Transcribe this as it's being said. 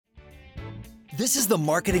This is the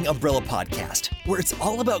Marketing Umbrella Podcast, where it's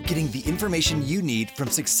all about getting the information you need from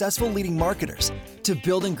successful leading marketers to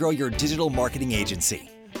build and grow your digital marketing agency.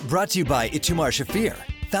 Brought to you by Itamar Shafir,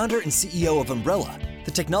 founder and CEO of Umbrella, the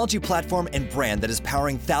technology platform and brand that is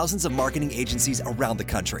powering thousands of marketing agencies around the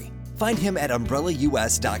country. Find him at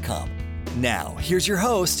umbrellaus.com. Now, here's your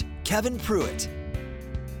host, Kevin Pruitt.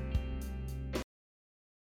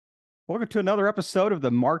 Welcome to another episode of the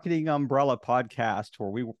Marketing Umbrella Podcast, where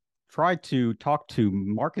we try to talk to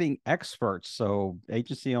marketing experts so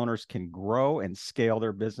agency owners can grow and scale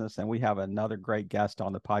their business. And we have another great guest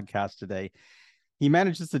on the podcast today. He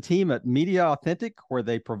manages the team at Media Authentic, where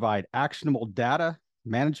they provide actionable data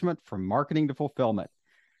management from marketing to fulfillment.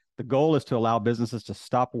 The goal is to allow businesses to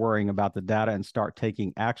stop worrying about the data and start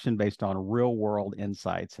taking action based on real-world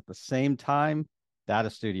insights. At the same time, Data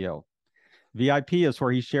Studio. VIP is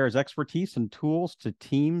where he shares expertise and tools to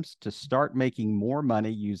teams to start making more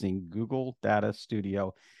money using Google Data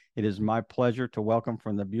Studio. It is my pleasure to welcome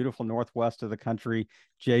from the beautiful Northwest of the country,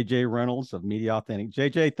 JJ Reynolds of Media Authentic.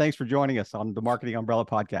 JJ, thanks for joining us on the Marketing Umbrella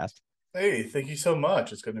Podcast. Hey, thank you so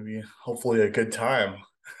much. It's going to be hopefully a good time.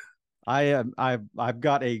 I've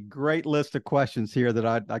got a great list of questions here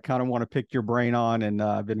that I kind of want to pick your brain on, and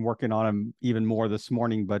I've been working on them even more this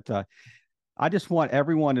morning, but I just want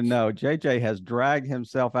everyone to know JJ has dragged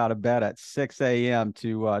himself out of bed at 6 a.m.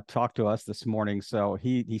 to talk to us this morning. So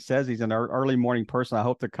he says he's an early morning person. I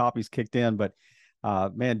hope the coffee's kicked in. But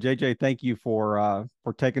man, JJ, thank you for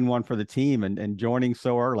taking one for the team and joining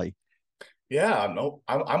so early. Yeah, no,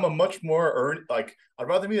 I'm a much more early, like I'd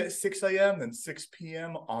rather meet at 6 a.m. than 6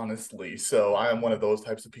 p.m. honestly. So I am one of those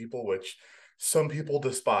types of people which some people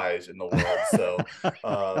despise in the world. So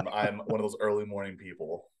I'm one of those early morning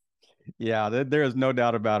people. Yeah, there is no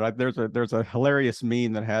doubt about it. There's a hilarious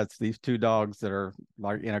meme that has these two dogs that are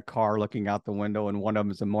like in a car looking out the window, and one of them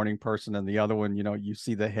is a morning person, and the other one, you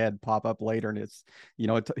see the head pop up later, and it's,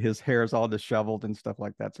 his hair is all disheveled and stuff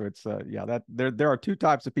like that. So it's that there are two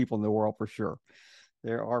types of people in the world for sure.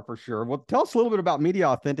 There are for sure. Well, tell us a little bit about Media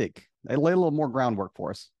Authentic. Lay a little more groundwork for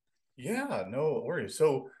us. Yeah, no worries.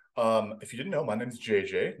 So if you didn't know, my name's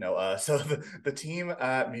JJ. No, so the team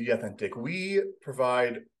at Media Authentic, we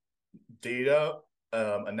provide data,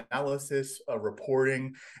 analysis,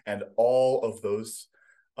 reporting, and all of those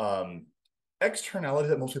externalities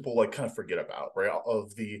that most people like kind of forget about, right?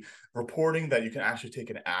 Of the reporting that you can actually take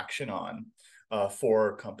an action on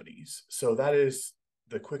for companies. So that is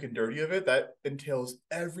the quick and dirty of it. That entails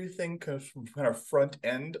everything kind of front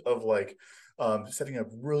end of like setting up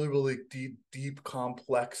really, really deep,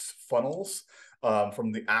 complex funnels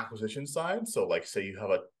from the acquisition side. So like say you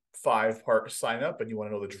have a 5-part sign up and you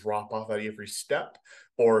want to know the drop off at every step,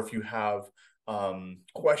 or if you have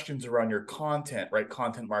questions around your content, right?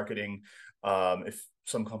 Content marketing. If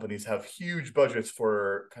some companies have huge budgets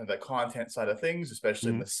for kind of that content side of things,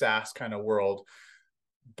 especially in the SaaS kind of world,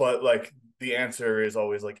 but like the answer is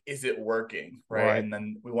always like, is it working, right? And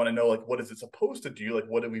then we want to know, like, what is it supposed to do? Like,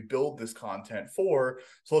 what did we build this content for?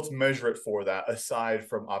 So let's measure it for that, aside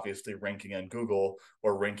from obviously ranking on Google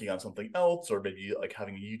or ranking on something else, or maybe like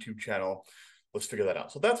having a YouTube channel. Let's figure that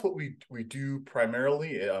out. So that's what we do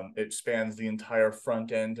primarily. It spans the entire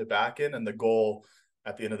front end to back end, and the goal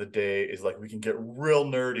at the end of the day is like we can get real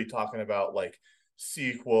nerdy talking about like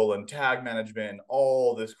SQL and tag management and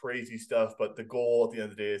all this crazy stuff, but the goal at the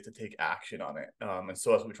end of the day is to take action on it. And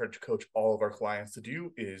so as we try to coach all of our clients to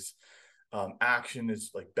do is action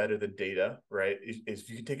is like better than data, right? If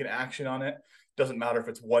you can take an action on it, doesn't matter if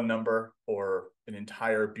it's one number or an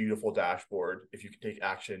entire beautiful dashboard. If you can take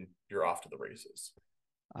action, you're off to the races.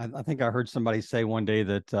 I think I heard somebody say one day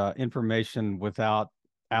that information without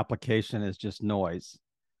application is just noise.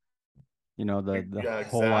 The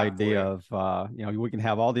whole idea of we can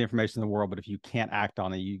have all the information in the world, but if you can't act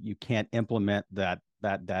on it, you can't implement that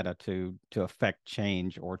data to affect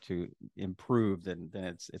change or to improve, then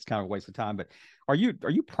it's kind of a waste of time. But are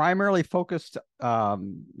you primarily focused,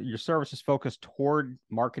 your service is focused toward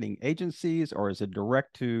marketing agencies, or is it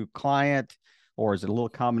direct to client, or is it a little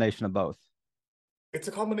combination of both? It's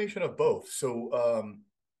a combination of both. So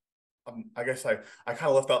I guess I kind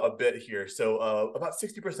of left out a bit here. So about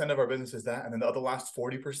 60% of our business is that, and then the other last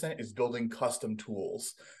 40% is building custom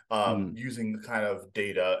tools using kind of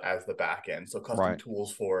data as the back end. So custom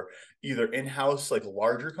tools for either in-house, like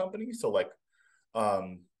larger companies, so like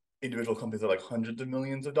individual companies that are like hundreds of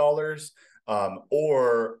millions of dollars,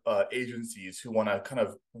 or agencies who want to kind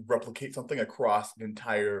of replicate something across an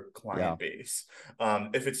entire client base.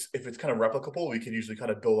 If it's kind of replicable, we can usually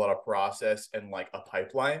kind of build out a process and like a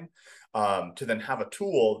pipeline to then have a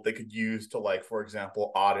tool they could use to, like, for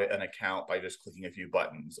example, audit an account by just clicking a few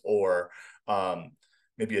buttons, or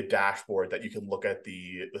maybe a dashboard that you can look at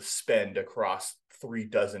the spend across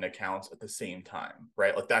 36 accounts at the same time,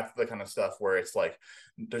 right? Like that's the kind of stuff where it's like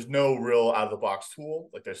there's no real out of the box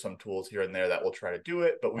tool. Like there's some tools here and there that will try to do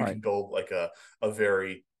it, but we can build like a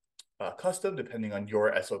very custom, depending on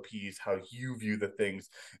your SOPs, how you view the things.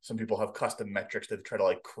 Some people have custom metrics to try to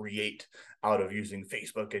like create out of using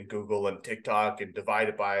Facebook and Google and TikTok and divide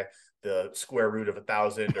it by the square root of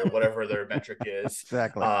 1,000 or whatever their metric is.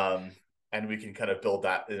 Exactly. And we can kind of build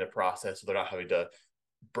that in a process so they're not having to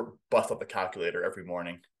bust up the calculator every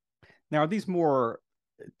morning. Now, are these more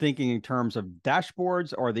thinking in terms of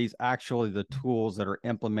dashboards, or are these actually the tools that are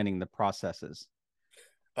implementing the processes?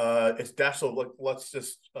 It's dash. So let's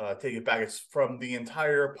just take it back. It's from the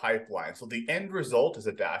entire pipeline. So the end result is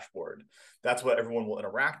a dashboard. That's what everyone will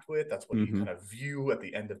interact with. That's what you kind of view at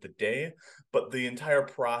the end of the day. But the entire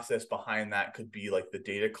process behind that could be like the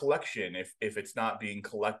data collection, if it's not being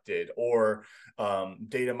collected, or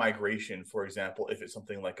data migration, for example, if it's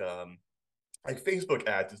something like Facebook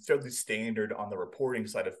ads. It's fairly standard on the reporting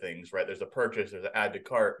side of things, right? There's a purchase, there's an add to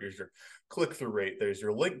cart, there's your click-through rate, there's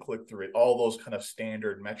your link click-through rate, all those kind of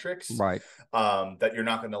standard metrics, right? That you're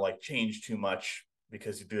not going to like change too much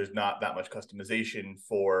because there's not that much customization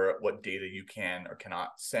for what data you can or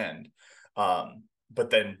cannot send.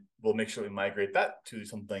 But then we'll make sure we migrate that to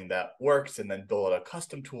something that works, and then build out a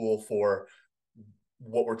custom tool for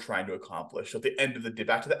what we're trying to accomplish. So at the end of the day,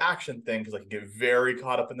 back to the action thing, because I can get very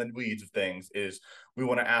caught up in the weeds of things, is we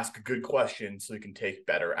want to ask good questions so we can take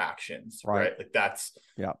better actions, right? Like that's,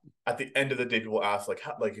 at the end of the day, people ask like,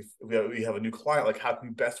 how, like if we have a new client, like how can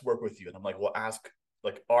we best work with you? And I'm like, well, ask,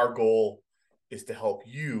 like our goal is to help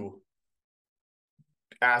you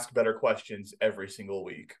ask better questions every single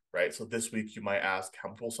week, right? So this week you might ask how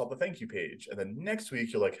many people saw the thank you page, and then next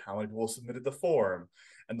week you're like, how many people submitted the form,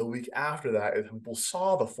 and the week after that is how many people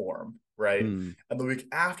saw the form, right? And the week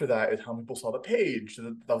after that is how many people saw the page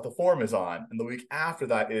that the form is on, and the week after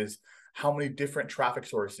that is how many different traffic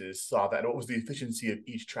sources saw that, and what was the efficiency of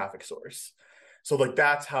each traffic source. So like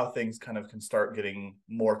that's how things kind of can start getting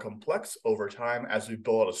more complex over time as we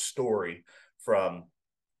build out a story from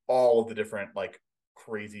all of the different like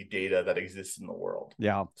crazy data that exists in the world.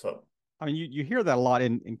 Yeah. So I mean, you hear that a lot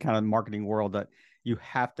in kind of marketing world, that you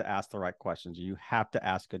have to ask the right questions. You have to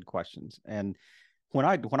ask good questions. And when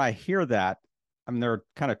I hear that, I mean, there are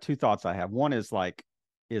kind of two thoughts I have. One is like,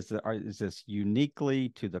 is this uniquely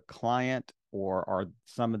to the client, or are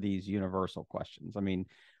some of these universal questions? I mean,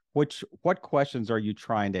 what questions are you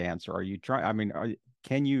trying to answer? Are you trying? I mean,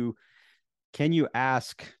 can you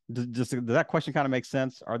ask? Does that question kind of make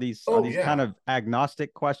sense? Are these kind of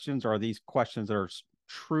agnostic questions, or are these questions that are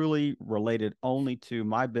truly related only to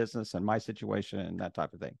my business and my situation and that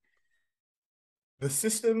type of thing? The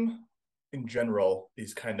system in general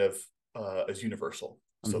is kind of is universal.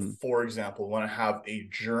 So for example, we want to have a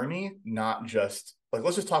journey, not just like,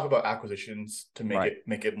 let's just talk about acquisitions to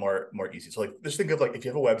make it more easy. So like, just think of like, if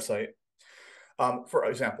you have a website, for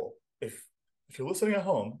example, if you're listening at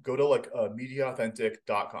home, go to like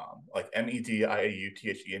mediaauthentic.com, like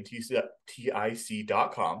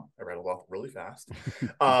mediauthentic.com. I read a lot really fast.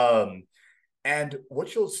 And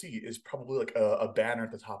what you'll see is probably like a banner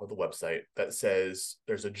at the top of the website that says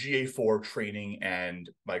there's a GA4 training and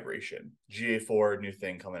migration. GA4, new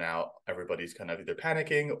thing coming out. Everybody's kind of either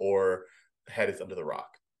panicking or head is under the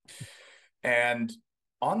rock. And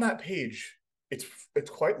on that page, it's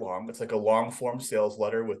quite long. It's like a long form sales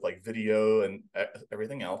letter with like video and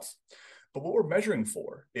everything else. But what we're measuring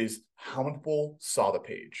for is how many people saw the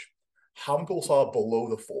page, how many people saw it below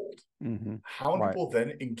the fold, how many people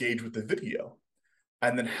then engage with the video,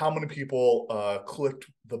 and then how many people clicked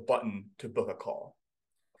the button to book a call.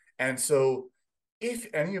 And so if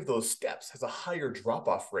any of those steps has a higher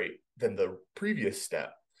drop-off rate than the previous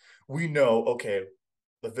step, we know, okay,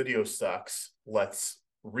 the video sucks. Let's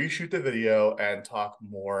reshoot the video and talk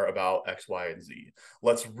more about X, Y, and Z.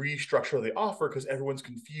 Let's restructure the offer because everyone's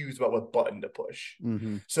confused about what button to push.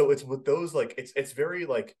 So it's with those, like, it's very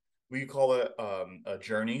like, we call it a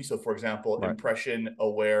journey. So for example, impression,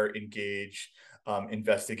 aware, engage,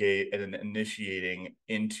 investigate, and then initiating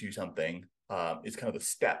into something is kind of the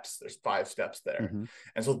steps. There's 5 steps there.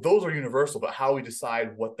 And so those are universal, but how we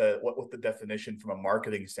decide what the definition from a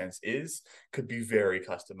marketing sense is could be very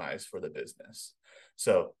customized for the business.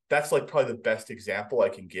 So that's like probably the best example I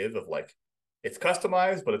can give of like it's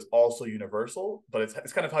customized, but it's also universal. But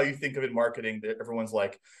it's kind of how you think of it in marketing. That everyone's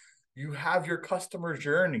like, you have your customer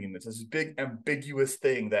journey, and it's this big ambiguous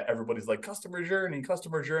thing that everybody's like, customer journey,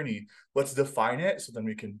 customer journey. Let's define it so then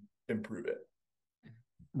we can improve it.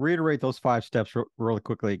 Reiterate those 5 steps really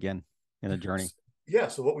quickly again in a journey. Yeah.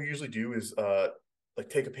 So what we usually do is like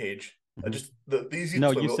take a page, just the easiest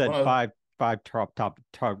No, way. you said five top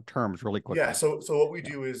terms really quickly. Yeah. So what we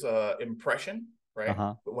do is impression, right?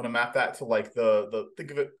 But want to map that to like the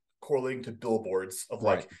think of it correlating to billboards of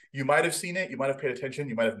like you might have seen it, you might have paid attention,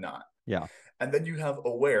 you might have not. Yeah. And then you have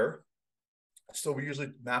aware. So we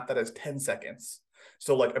usually map that as 10 seconds.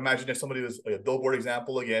 So like imagine if somebody was a billboard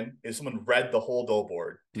example again, is someone read the whole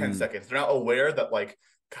billboard 10 seconds. They're not aware that like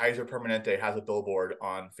Kaiser Permanente has a billboard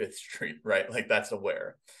on Fifth Street, right? Like that's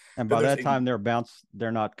aware. And by that time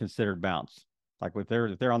they're not considered bounce. Like if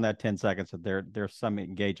they're on that 10 seconds, that there's some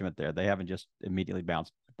engagement there. They haven't just immediately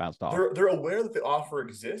bounced off. They're aware that the offer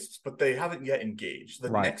exists, but they haven't yet engaged. The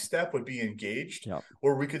next step would be engaged,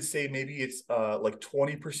 where we could say maybe it's like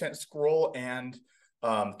 20% scroll and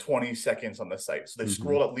 20 seconds on the site. So they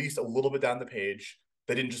scrolled at least a little bit down the page.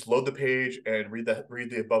 They didn't just load the page and read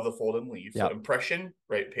the above the fold and leave. So impression,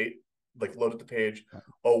 right? Like load at the page.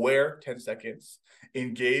 Aware, 10 seconds.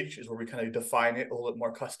 Engage is where we kind of define it a little bit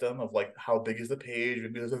more custom of like how big is the page.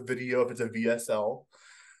 Maybe there's a video if it's a VSL.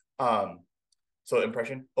 So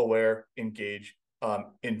impression, aware, engage,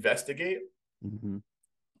 investigate.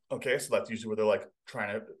 Okay, so that's usually where they're like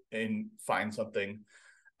trying to find something,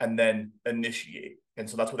 and then initiate. And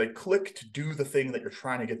so that's where they click to do the thing that you're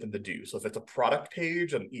trying to get them to do. So if it's a product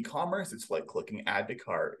page on e-commerce, it's like clicking add to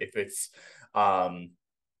cart. If it's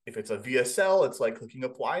a VSL, it's like clicking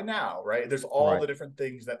apply now, right? There's all the different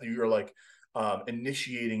things that you're like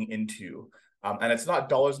initiating into. And it's not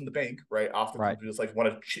dollars in the bank, right? Often people just like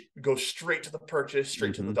want to go straight to the purchase,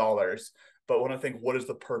 straight to the dollars. But when I think, what is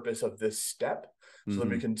the purpose of this step? So then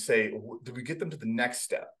we can say, do we get them to the next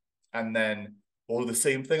step? And then we'll do the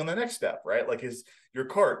same thing on the next step, right? Like does your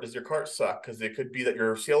cart suck? Because it could be that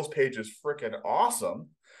your sales page is freaking awesome.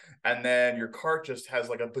 And then your cart just has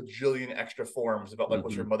like a bajillion extra forms about like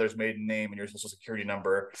what's your mother's maiden name and your social security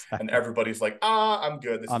number. And everybody's like, I'm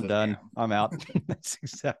good. I'm done. I'm out. That's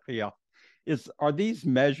exactly Are these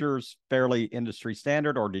measures fairly industry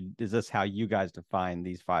standard, or is this how you guys define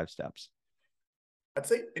these 5 steps? I'd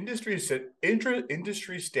say industry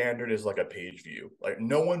standard is like a page view. Like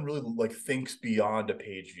no one really like thinks beyond a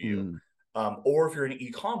page view. Or if you're in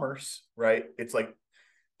e-commerce, right? It's like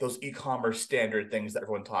those e-commerce standard things that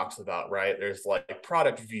everyone talks about, right? There's like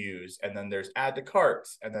product views, and then there's add to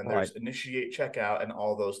carts, and then there's initiate checkout and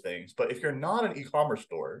all those things. But if you're not an e-commerce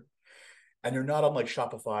store and you're not on like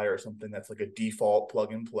Shopify or something that's like a default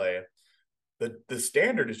plug and play, the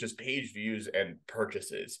standard is just page views and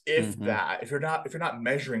purchases. If you're not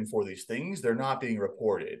measuring for these things, they're not being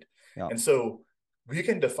reported. And so we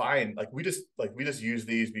can define like we just use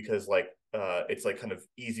these because like it's like kind of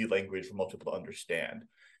easy language for most people to understand.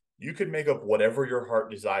 You could make up whatever your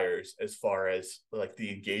heart desires as far as like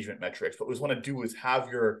the engagement metrics. What we want to do is have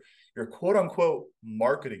your quote unquote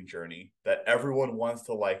marketing journey that everyone wants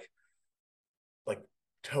to like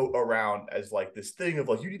tote around as like this thing of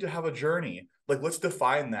like, you need to have a journey. Like, let's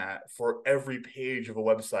define that for every page of a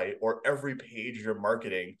website or every page of your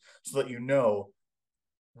marketing so that,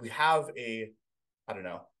 we have a,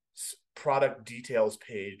 product details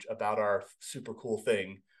page about our super cool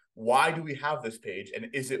thing. Why do we have this page, and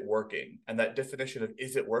is it working? And that definition of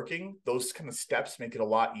is it working, those kind of steps make it a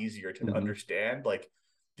lot easier to understand like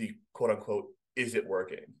the quote unquote, is it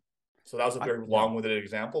working? So that was a very long-winded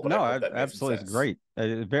example, but no, I hope that absolutely, it's great.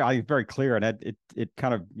 Very clear, and it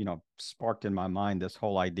kind of sparked in my mind this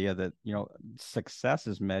whole idea that success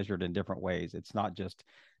is measured in different ways. It's not just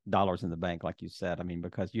dollars in the bank, like you said. I mean,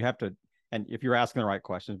 because you have to, and if you're asking the right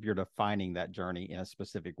questions, if you're defining that journey in a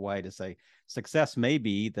specific way, to say success may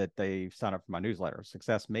be that they sign up for my newsletter.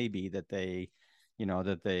 Success may be that they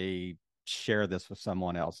share this with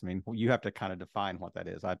someone else. I mean, you have to kind of define what that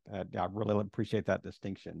is. I really appreciate that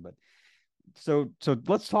distinction. But so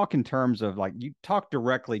let's talk in terms of like, you talk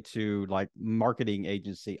directly to like marketing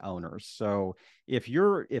agency owners. So if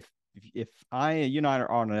you and I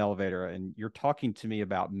are on an elevator and you're talking to me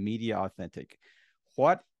about Media Authentic,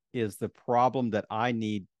 what is the problem that I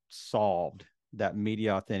need solved that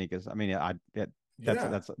Media Authentic is? I mean,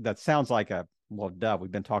 that sounds like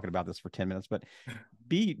we've been talking about this for 10 minutes, but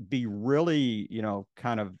be really,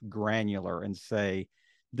 kind of granular and say,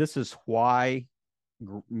 this is why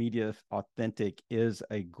Media Authentic is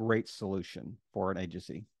a great solution for an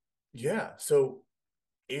agency. Yeah. So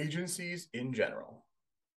agencies in general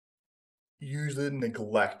usually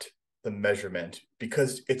neglect the measurement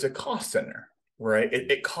because it's a cost center, right?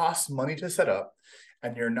 It costs money to set up,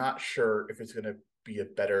 and you're not sure if it's going to be a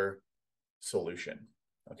better solution.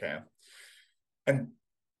 Okay. And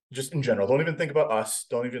just in general, don't even think about us.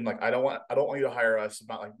 Don't even like, I don't want you to hire us. I'm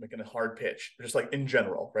not like making a hard pitch. Just like in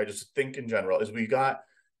general, right? Just think in general is we got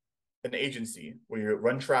an agency where you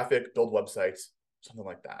run traffic, build websites, something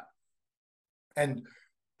like that. And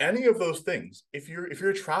any of those things, if you're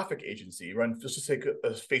a traffic agency, run just to take a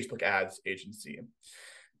Facebook ads agency,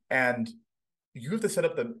 and you have to set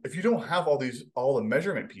up if you don't have all the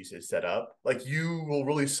measurement pieces set up, like you will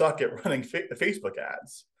really suck at running Facebook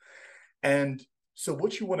ads. And so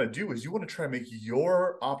what you want to do is you want to try and make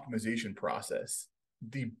your optimization process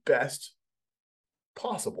the best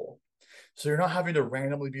possible. So you're not having to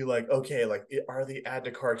randomly be like, okay, like, are the add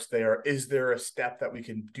to carts there? Is there a step that we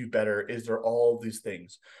can do better? Is there all these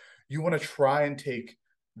things? You want to try and take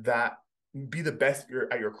that, be the best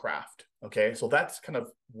at your craft. Okay. So that's kind of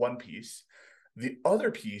one piece. The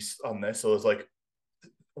other piece on this, so is like,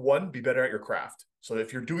 one, be better at your craft. So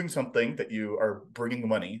if you're doing something that you are bringing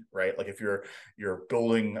money, right? Like if you're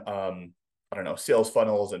building, I don't know, sales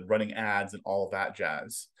funnels and running ads and all of that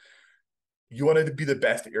jazz, you want to be the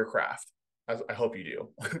best at your craft. I hope you do.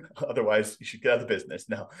 Otherwise, you should get out of the business.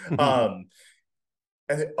 No. And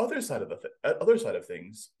the other side of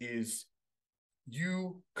things is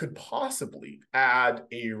you could possibly add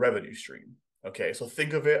a revenue stream. Okay, so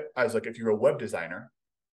think of it as like if you're a web designer,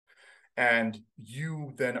 and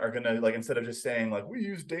you then are gonna, like, instead of just saying like we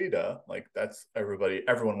use data, like that's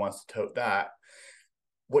everyone wants to tote that.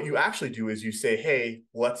 What you actually do is you say, hey,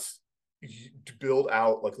 let's build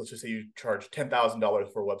out, like, let's just say you charge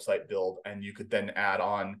 $10,000 for a website build, and you could then add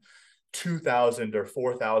on $2,000 or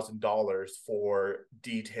 $4,000 for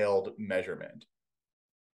detailed measurement,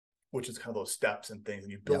 which is kind of those steps and things,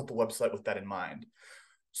 and you build the website with that in mind.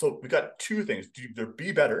 So we got two things: either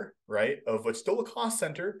be better, right? Of it's still a cost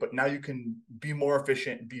center, but now you can be more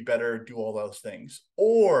efficient, be better, do all those things,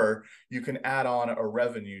 or you can add on a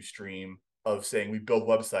revenue stream of saying we build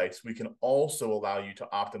websites. We can also allow you to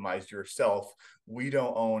optimize yourself. We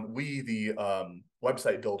the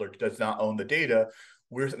website builder does not own the data.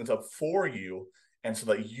 We're setting this up for you. And so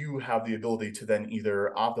that you have the ability to then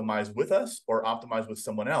either optimize with us or optimize with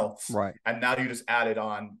someone else. Right. And now you just add it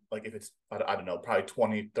on, like if it's, I don't know, probably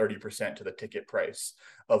 20, 30% to the ticket price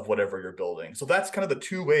of whatever you're building. So that's kind of the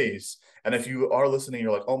two ways. And if you are listening,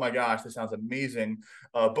 you're like, oh my gosh, this sounds amazing.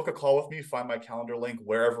 Book a call with me, find my calendar link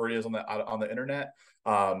wherever it is on the internet.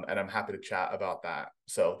 And I'm happy to chat about that.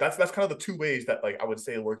 So that's kind of the two ways that, like, I would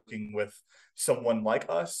say working with someone like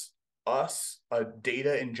us,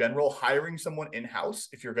 data in general, hiring someone in-house,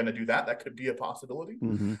 if you're going to do that could be a possibility,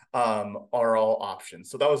 are all options.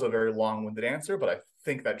 So that was a very long-winded answer, but I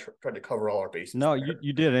think that tried to cover all our bases. No,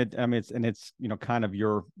 you did it. I mean, it's kind of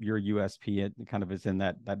your USP. It kind of is in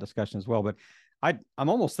that discussion as well. But I'm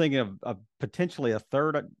almost thinking of potentially a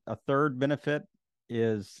third benefit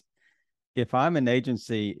is, if I'm an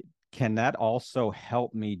agency, can that also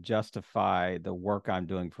help me justify the work I'm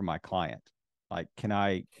doing for my client? Like, can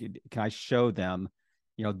I show them,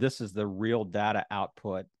 this is the real data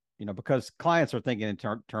output, because clients are thinking in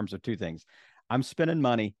terms of two things. I'm spending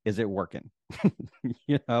money. Is it working?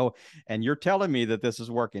 And you're telling me that this is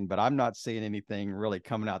working, but I'm not seeing anything really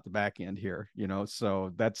coming out the back end here,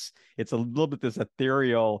 so it's a little bit this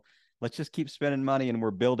ethereal, let's just keep spending money and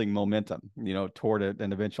we're building momentum, toward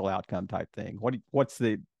an eventual outcome type thing.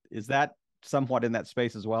 Is that somewhat in that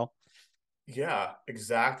space as well? Yeah,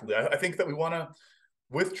 exactly. I think that we want to,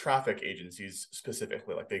 with traffic agencies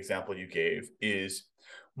specifically, like the example you gave, is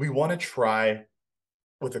we want to try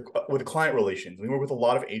with the client relations. We work with a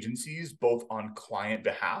lot of agencies, both on client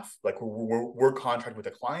behalf, like we're contracted with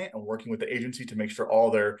the client and working with the agency to make sure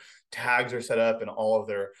all their tags are set up and all of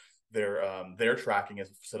their tracking is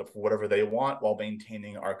set up for whatever they want, while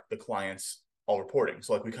maintaining the clients all reporting.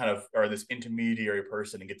 So like we kind of are this intermediary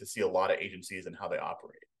person and get to see a lot of agencies and how they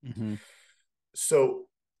operate. So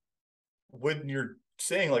when you're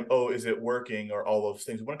saying like, oh, is it working, or all those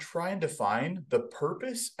things, we want to try and define the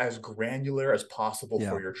purpose as granular as possible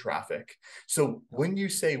for your traffic. So when you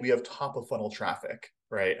say we have top of funnel traffic,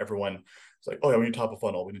 right? Everyone is like, oh yeah, we need top of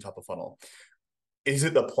funnel. We need top of funnel. Is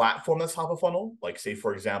it the platform that's top of funnel? Like, say,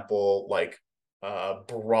 for example, like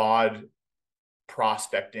broad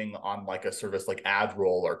prospecting on like a service like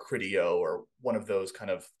AdRoll or Criteo or one of those kind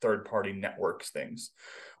of third-party networks things?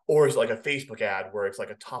 Or is it like a Facebook ad where it's like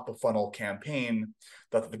a top of funnel campaign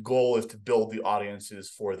that the goal is to build the audiences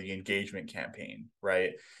for the engagement campaign, right?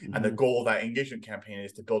 And the goal of that engagement campaign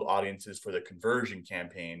is to build audiences for the conversion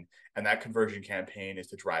campaign. And that conversion campaign is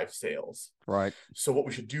to drive sales. Right. So what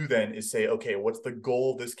we should do then is say, okay, what's the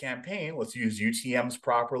goal of this campaign? Let's use UTMs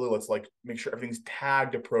properly. Let's like make sure everything's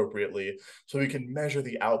tagged appropriately so we can measure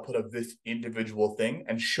the output of this individual thing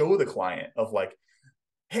and show the client of like,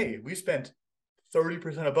 hey, we spent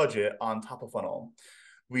 30% of budget on top of funnel.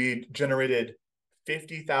 We generated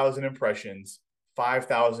 50,000 impressions,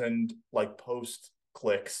 5,000 like post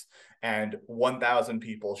clicks, and 1,000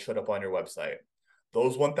 people showed up on your website.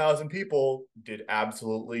 Those 1,000 people did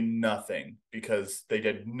absolutely nothing because they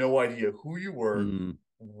had no idea who you were,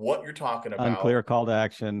 what you're talking about. Unclear call to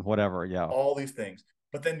action, whatever. Yeah. All these things.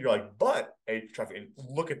 But then you're like, but traffic,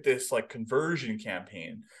 look at this like conversion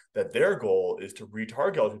campaign that their goal is to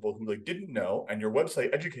retarget all people who like didn't know, and your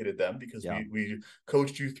website educated them because we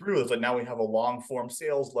coached you through. It's like now we have a long form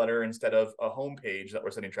sales letter instead of a homepage that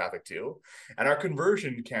we're sending traffic to, and our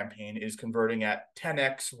conversion campaign is converting at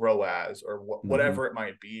 10x ROAS or whatever it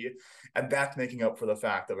might be, and that's making up for the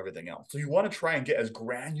fact of everything else. So you want to try and get as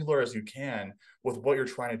granular as you can with what you're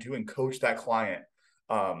trying to do and coach that client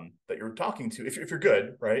that you're talking to, if you're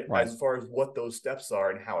good, right? As far as what those steps are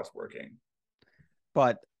and how it's working.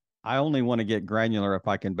 But I only want to get granular if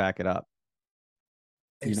I can back it up.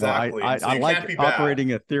 Exactly. I like operating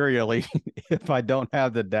ethereally if I don't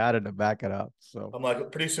have the data to back it up. So I'm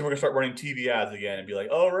like, pretty soon we're gonna start running TV ads again and be like,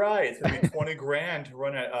 all right, it's gonna be 20 grand to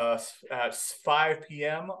run at 5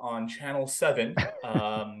 p.m. on channel 7.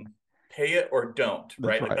 Pay it or don't,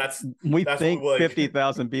 right? Like that's we think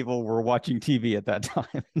 50,000 people were watching TV at that time.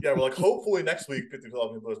 Yeah, we're like, hopefully next week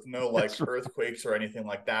 50,000 people. There's no like earthquakes or anything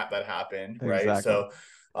like that happened, right? Exactly.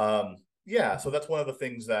 So, yeah, so that's one of the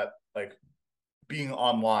things that like being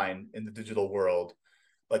online in the digital world,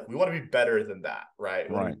 like we want to be better than that, right?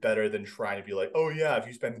 We want to be better than trying to be like, oh yeah, if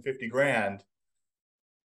you spend 50 grand,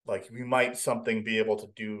 like we might be able to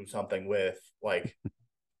do something with like.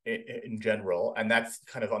 In general, and that's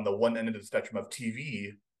kind of on the one end of the spectrum of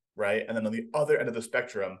TV, right? And then on the other end of the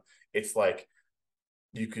spectrum, it's like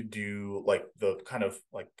you could do like the kind of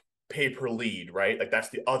like pay per lead, right? Like that's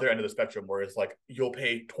the other end of the spectrum where it's like you'll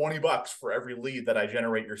pay $20 for every lead that I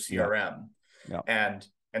generate your CRM. And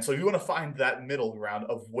so you want to find that middle ground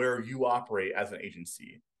of where you operate as an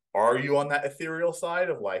agency. Are you on that ethereal side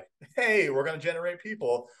of like, hey, we're going to generate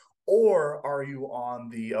people? Or are you on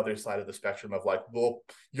the other side of the spectrum of like,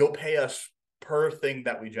 you'll pay us per thing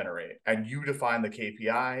that we generate, and you define the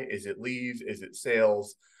KPI? Is it leads? Is it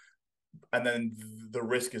sales? And then the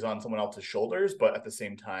risk is on someone else's shoulders. But at the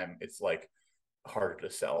same time, it's like harder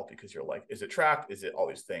to sell because you're like, is it tracked? Is it all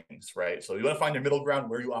these things, right? So you want to find your middle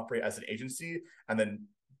ground where you operate as an agency, and then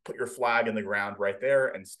put your flag in the ground right there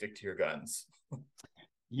and stick to your guns.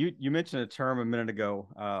 You mentioned a term a minute ago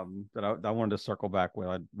that I wanted to circle back with.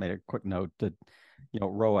 I made a quick note that,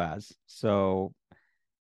 ROAS. So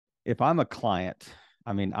if I'm a client,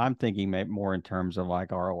 I mean, I'm thinking maybe more in terms of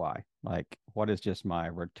like ROI, like what is just my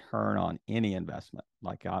return on any investment?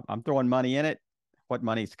 Like I'm throwing money in it. What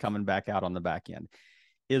money's coming back out on the back end?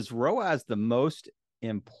 Is ROAS the most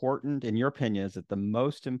important, in your opinion, is it the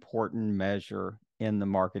most important measure in the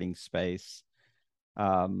marketing space?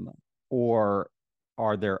 Or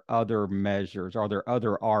are there other measures? Are there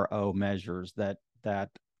other RO measures that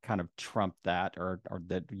kind of trump that, or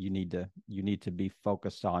that you need to be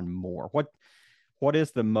focused on more? What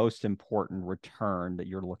is the most important return that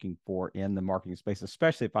you're looking for in the marketing space,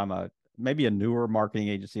 especially if I'm maybe a newer marketing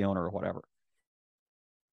agency owner or whatever?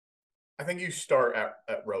 I think you start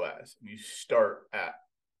at ROAS, and you start at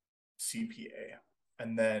CPA,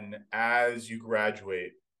 and then as you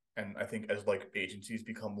graduate, and I think as like agencies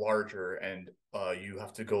become larger and you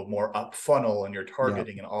have to go more up funnel and you're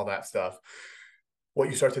targeting and all that stuff, what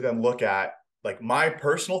you start to then look at, like my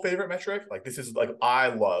personal favorite metric, like this is like I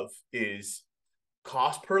love, is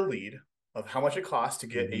cost per lead, of how much it costs to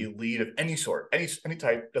get a lead of any sort, any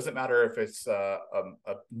type. Doesn't matter if it's a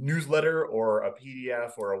newsletter or a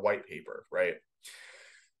PDF or a white paper, right?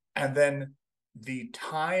 And then the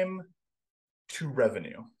time to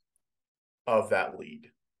revenue of that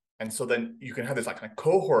lead. And so then you can have this like kind of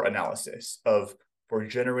cohort analysis of, we're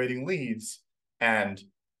generating leads, and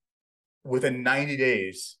within 90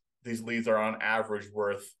 days, these leads are on average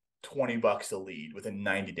worth $20 a lead within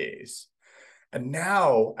 90 days. And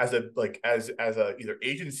now as a either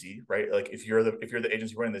agency, right? Like if you're the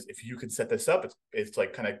agency running this, if you can set this up, it's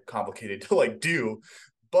like kind of complicated to like do,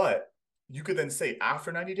 but you could then say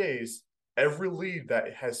after 90 days, every lead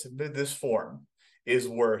that has submitted this form is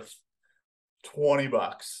worth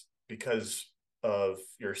 $20 because of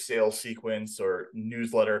your sales sequence or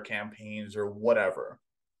newsletter campaigns or whatever.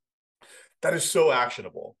 That is so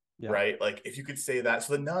actionable, right? Like if you could say that,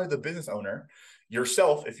 so then now the business owner,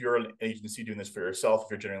 yourself, if you're an agency doing this for yourself, if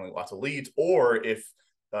you're generating lots of leads, or if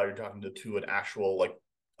you're talking to an actual like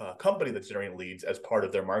company that's generating leads as part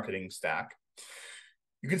of their marketing stack,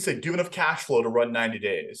 you can say, do you have enough cash flow to run 90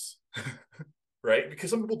 days? Right? Because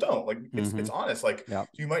some people don't. Like it's honest. Like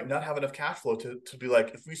you might not have enough cash flow to be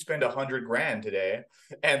like, if we spend $100,000 today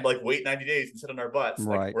and like wait 90 days and sit on our butts,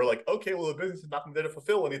 like we're like, okay, well the business is not going to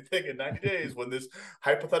fulfill anything in 90 days when this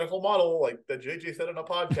hypothetical model, like that JJ said on a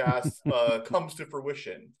podcast, comes to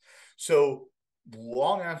fruition. So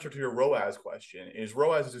long answer to your ROAS question is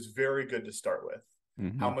ROAS is very good to start with.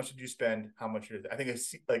 How much did you spend? How much? I think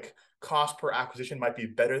it's like cost per acquisition might be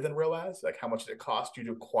better than ROAS. Like how much did it cost you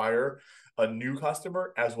to acquire a new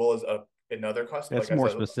customer as well as another customer? That's like more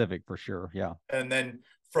specific for sure. Yeah. And then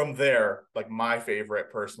from there, like my favorite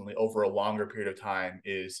personally over a longer period of time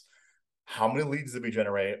is how many leads did we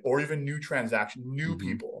generate, or even new transaction, new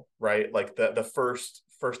people, right? Like the first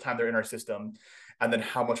time they're in our system. And then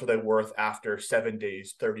how much are they worth after 7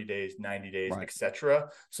 days, 30 days, 90 days, etc.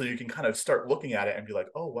 So you can kind of start looking at it and be like,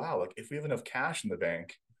 oh, wow, like if we have enough cash in the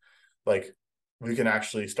bank, like we can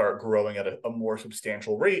actually start growing at a more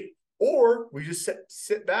substantial rate. Or we just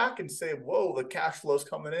sit back and say, whoa, the cash flow is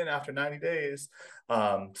coming in after 90 days.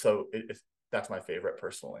 So that's my favorite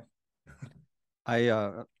personally.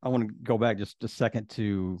 I want to go back just a second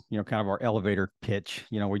to, kind of our elevator pitch.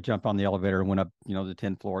 We jumped on the elevator and went up, the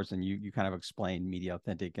 10 floors, and you kind of explained Media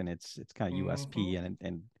Authentic and it's kind of USP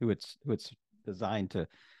and who it's designed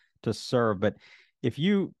to serve. But if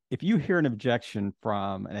you hear an objection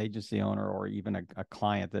from an agency owner or even a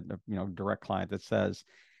client that, direct client that says,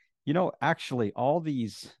 actually all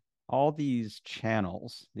these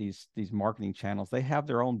channels, these marketing channels, they have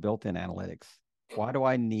their own built-in analytics. Why do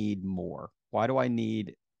I need more? Why do I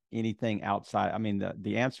need anything outside? I mean,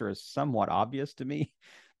 the answer is somewhat obvious to me,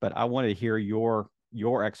 but I want to hear your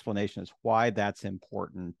explanation as why that's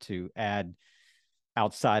important to add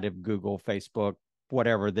outside of Google, Facebook,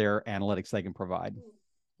 whatever their analytics they can provide.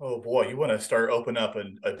 Oh boy, you want to start open up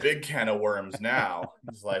a big can of worms now.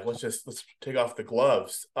 It's like, let's take off the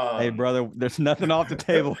gloves. Hey brother, there's nothing off the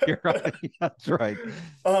table here. Right? That's right.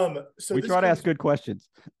 So we try to ask good questions.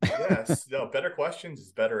 Yes, no, better questions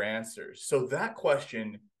is better answers. So that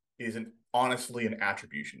question is honestly an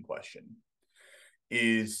attribution question.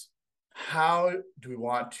 Is how do we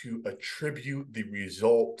want to attribute the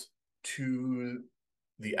result to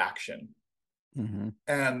the action?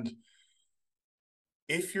 And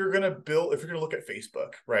if you're going to look at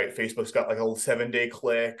Facebook, right? Facebook's got like a 7-day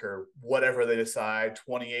click or whatever they decide,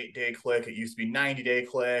 28-day click. It used to be 90-day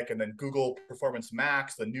click. And then Google Performance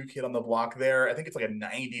Max, the new kid on the block there, I think it's like a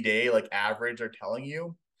 90-day like average they're telling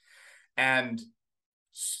you. And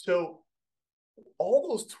so all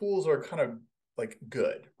those tools are kind of like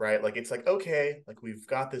good, right? Like it's like, okay, like we've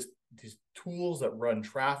got these tools that run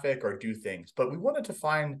traffic or do things, but we wanted to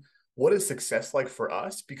find what is success like for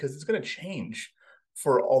us, because it's going to change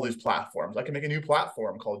for all these platforms. I can make a new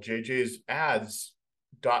platform called jjsads.com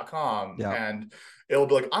and it'll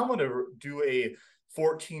be like, I'm going to do a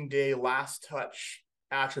 14-day last touch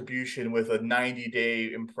attribution with a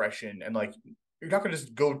 90-day impression. And like, you're not going to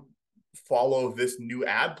just go follow this new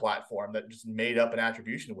ad platform that just made up an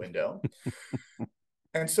attribution window.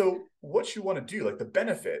 And so what you want to do, like the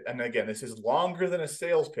benefit, and again, this is longer than a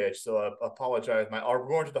sales pitch, so I apologize. We're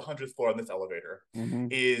going to the 100th floor on this elevator,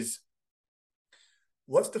 is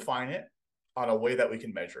let's define it on a way that we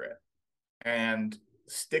can measure it and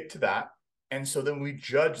stick to that. And so then we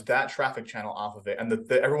judge that traffic channel off of it. And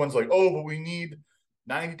everyone's like, oh, but we need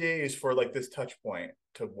 90 days for like this touch point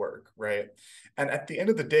to work, right? And at the end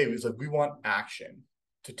of the day, it's like we want action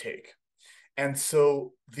to take. And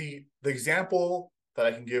so the example that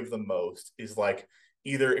I can give the most is like,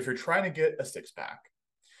 either if you're trying to get a six-pack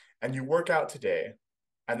and you work out today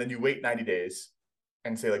and then you wait 90 days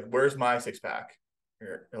and say like, where's my six-pack?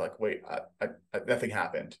 You're like, wait, nothing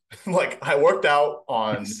happened. Like I worked out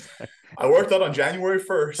on January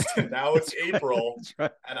 1st and now it's April. Right.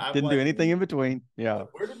 And I didn't do anything in between. Yeah.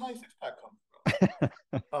 Where did my six-pack come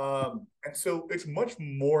from? And so it's much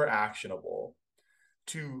more actionable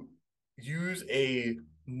to use a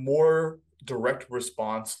more direct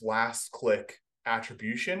response last click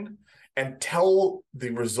attribution and tell the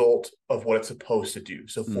result of what it's supposed to do.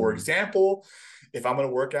 So for example, if I'm going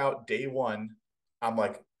to work out day one, I'm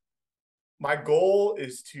like, my goal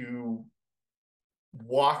is to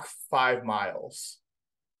walk 5 miles.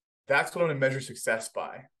 That's what I'm going to measure success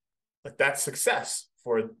by. Like that's success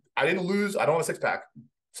I didn't lose. I don't want a six pack.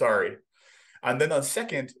 Sorry. And then on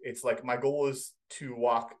second, it's like my goal is to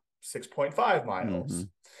walk 6.5 miles.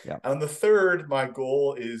 Yeah. And on the third, my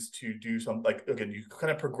goal is to do something like, again, you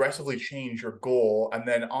kind of progressively change your goal. And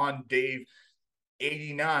then on day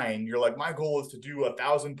 89, you're like, my goal is to do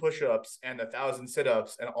 1,000 push-ups and 1,000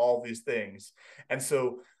 sit-ups and all these things. And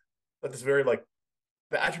so that's very like,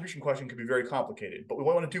 the attribution question can be very complicated, but what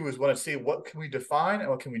we want to do is want to say, what can we define and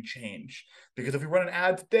what can we change? Because if we run an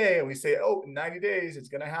ad today and we say, oh, in 90 days, it's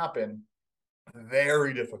going to happen,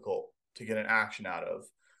 very difficult to get an action out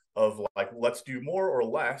of like, let's do more or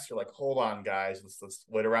less. You're like, hold on, guys, let's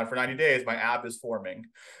wait around for 90 days. My ab is forming.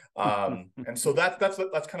 And so that's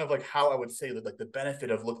kind of like how I would say that, like, the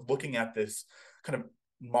benefit of looking at this kind of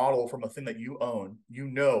model from a thing that you own,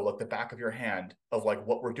 like the back of your hand, of like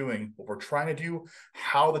what we're doing, what we're trying to do,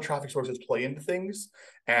 how the traffic sources play into things.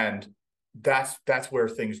 And that's where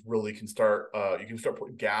things really can start. You can start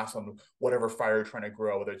putting gas on whatever fire you're trying to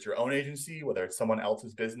grow, whether it's your own agency, whether it's someone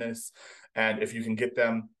else's business. And if you can get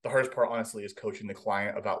them, the hardest part, honestly, is coaching the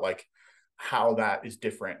client about like how that is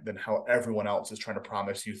different than how everyone else is trying to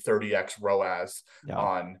promise you 30x ROAS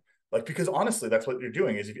on, like, because honestly, that's what you're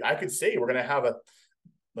doing. Is, if I could say we're going to have a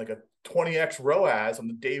 20x ROAS on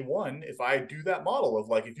the day one, if I do that model of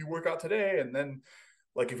like, if you work out today and then,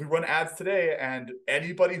 like, if we run ads today and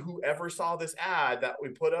anybody who ever saw this ad that we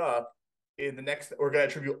put up in the next, we're going to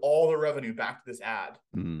attribute all the revenue back to this ad.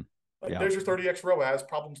 There's your 30x ROAS,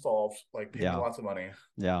 problem solved. Like, pay me lots of money.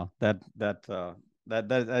 Yeah, that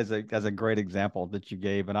is a great example that you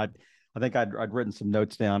gave, and I think I'd written some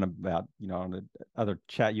notes down about, on the other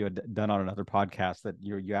chat you had done on another podcast, that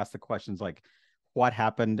you asked the questions like, what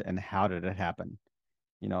happened and how did it happen?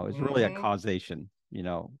 It's really a causation,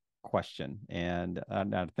 question. And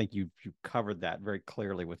I think you covered that very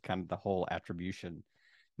clearly with kind of the whole attribution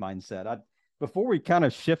mindset. Before we kind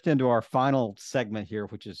of shift into our final segment here,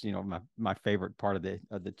 which is, my favorite part of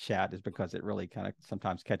the chat, is because it really kind of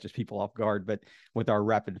sometimes catches people off guard, but with our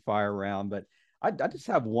rapid fire round. But I just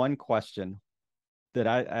have one question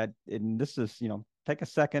that and this is, take a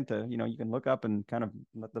second to, you can look up and kind of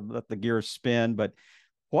let the gears spin. But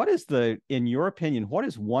in your opinion, what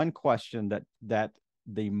is one question that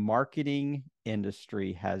the marketing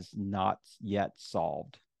industry has not yet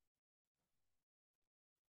solved?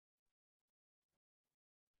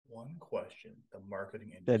 One question, the marketing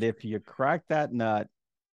industry. That if you crack that nut,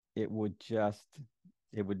 it would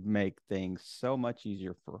make things so much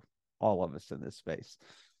easier for all of us in this space.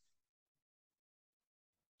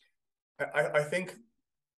 I think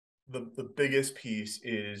the biggest piece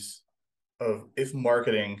is of, if the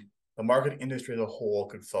marketing industry as a whole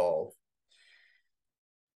could solve,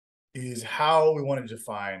 is how we want to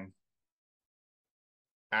define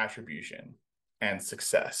attribution and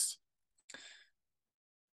success.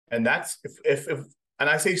 And that's if and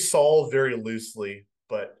I say solve very loosely,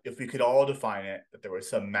 but if we could all define it, that there was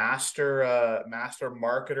some master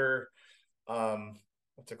marketer,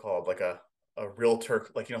 what's it called, like a realtor,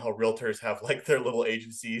 like, how realtors have like their little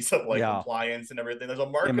agencies of like compliance and everything. There's a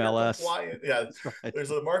marketer MLS compliance. Yeah, that's right.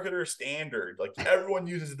 There's a marketer standard. Like, everyone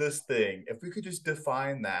uses this thing. If we could just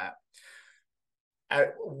define that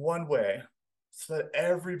at one way, so that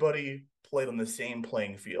everybody played on the same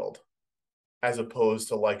playing field, as opposed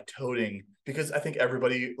to like toting, because I think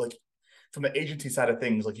everybody, like, from the agency side of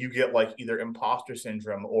things, like, you get like either imposter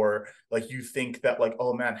syndrome, or like you think that like,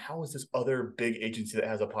 oh man, how is this other big agency that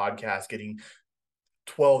has a podcast getting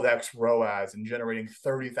 12x ROAS and generating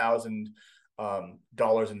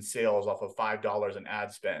 $30,000 in sales off of $5 in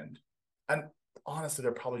ad spend? And honestly,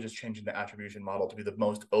 they're probably just changing the attribution model to be the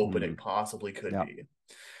most open it possibly could be.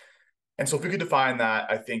 And so if we could define that,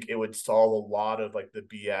 I think it would solve a lot of like the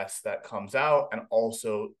BS that comes out, and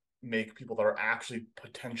also make people that are actually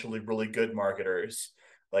potentially really good marketers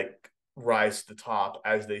like rise to the top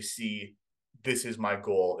as they see, this is my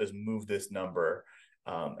goal, is move this number,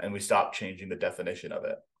 and we stop changing the definition of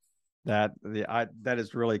it. That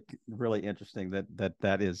is really, really interesting.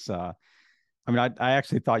 That is I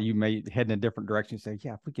actually thought you may head in a different direction, say,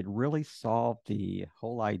 if we could really solve the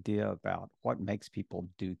whole idea about what makes people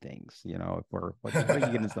do things, if we're like, how do you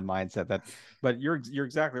get into the mindset but you're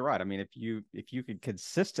exactly right. I mean, if you could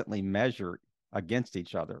consistently measure against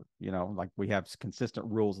each other, like we have consistent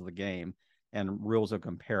rules of the game and rules of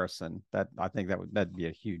comparison, that I think that'd be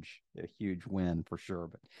a huge win for sure.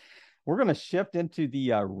 But we're going to shift into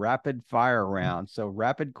the rapid fire round. So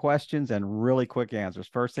rapid questions and really quick answers.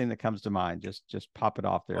 First thing that comes to mind, just pop it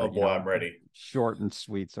off there. Oh boy, I'm ready. Short and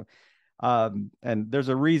sweet. So, and there's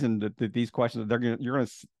a reason that these questions, you're going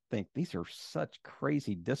to think these are such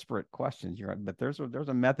crazy, disparate questions. But there's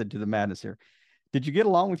a method to the madness here. Did you get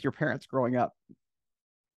along with your parents growing up?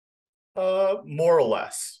 More or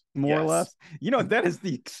less. More or Yes. less. That is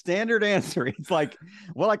the standard answer. It's like,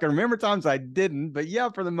 well, I can remember times I didn't, but yeah,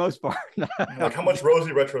 for the most part. Like how much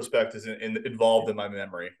rosy retrospect is involved in my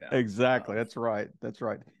memory now. Exactly. That's right. That's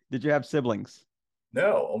right. Did you have siblings?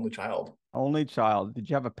 No, only child. Only child. Did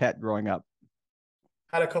you have a pet growing up?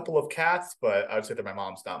 Had a couple of cats, but I would say that my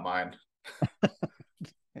mom's, not mine.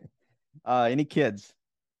 Any kids?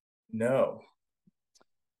 No.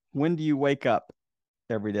 When do you wake up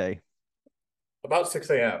every day? About 6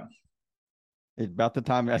 a.m. It's about the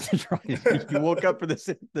time that's right. You woke up for this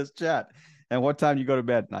chat. And what time do you go to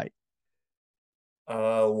bed at night?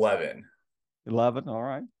 11. 11. All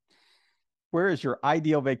right. Where is your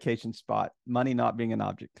ideal vacation spot? Money not being an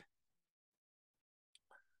object.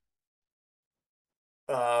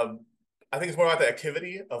 I think it's more about the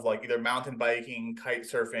activity of like either mountain biking, kite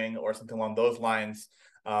surfing, or something along those lines.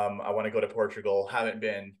 I want to go to Portugal. Haven't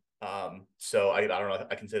been. So I don't know.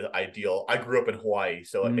 I can say the ideal. I grew up in Hawaii,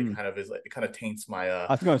 so it kind of is like, it kind of taints my.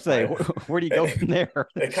 I was going to say, where do you go from there?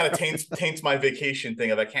 It kind of taints my vacation thing.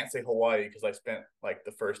 If I can't say Hawaii because I spent like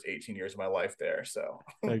the first 18 years of my life there. So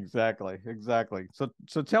exactly.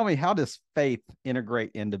 So tell me, how does faith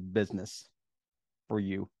integrate into business for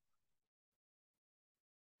you?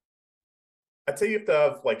 I'd say you have to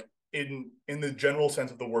have like in the general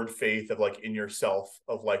sense of the word faith of like in yourself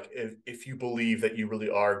of like if you believe that you really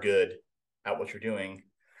are good at what you're doing,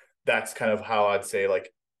 that's kind of how I'd say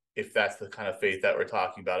like if that's the kind of faith that we're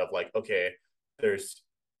talking about of like, okay,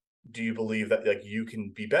 do you believe that like you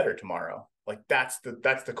can be better tomorrow? Like that's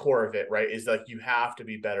the core of it, right? Is like you have to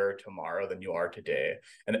be better tomorrow than you are today.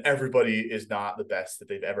 And everybody is not the best that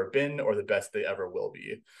they've ever been or the best they ever will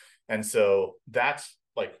be. And so that's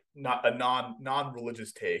like not a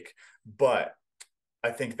non-religious take, but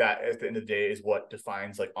I think that at the end of the day is what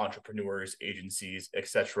defines like entrepreneurs, agencies,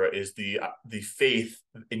 etc. is the faith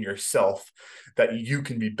in yourself that you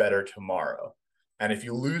can be better tomorrow. And if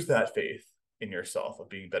you lose that faith in yourself of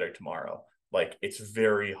being better tomorrow, like it's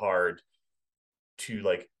very hard to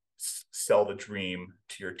like sell the dream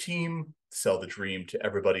to your team, sell the dream to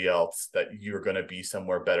everybody else that you're going to be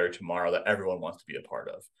somewhere better tomorrow that everyone wants to be a part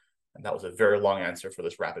of. And that was a very long answer for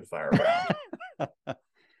this rapid fire round.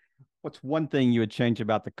 What's one thing you would change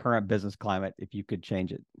about the current business climate if you could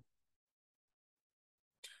change it?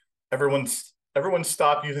 Everyone's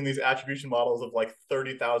stopped using these attribution models of like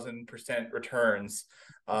 30,000% returns.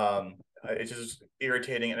 It's just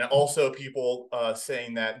irritating. And also people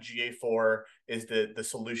saying that GA4 is the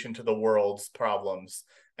solution to the world's problems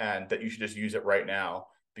and that you should just use it right now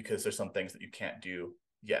because there's some things that you can't do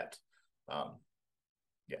yet.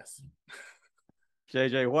 Yes.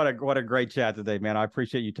 JJ, what a great chat today, man. I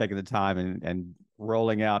appreciate you taking the time and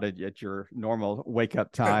rolling out at your normal wake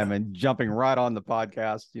up time and jumping right on the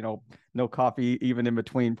podcast. No coffee even in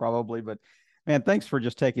between probably, but man, thanks for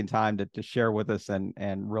just taking time to share with us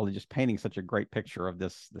and really just painting such a great picture of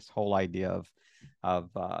this whole idea of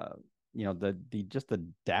the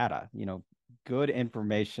data. Good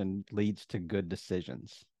information leads to good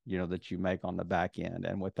decisions, that you make on the back end.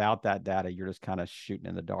 And without that data, you're just kind of shooting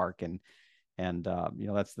in the dark. And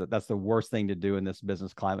that's the worst thing to do in this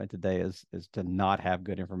business climate today is to not have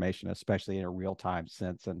good information, especially in a real-time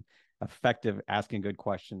sense, and effective asking good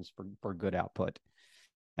questions for good output.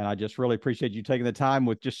 And I just really appreciate you taking the time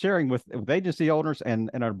with just sharing with agency owners and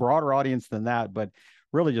a broader audience than that. But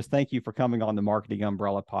really just thank you for coming on the Marketing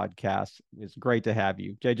Umbrella podcast. It's great to have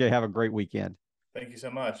you. JJ, have a great weekend. Thank you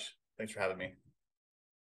so much. Thanks for having me.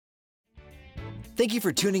 Thank you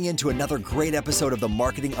for tuning in to another great episode of the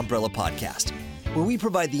Marketing Umbrella Podcast, where we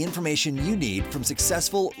provide the information you need from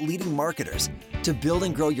successful leading marketers to build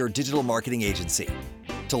and grow your digital marketing agency.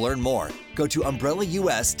 To learn more, go to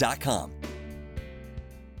umbrellaus.com.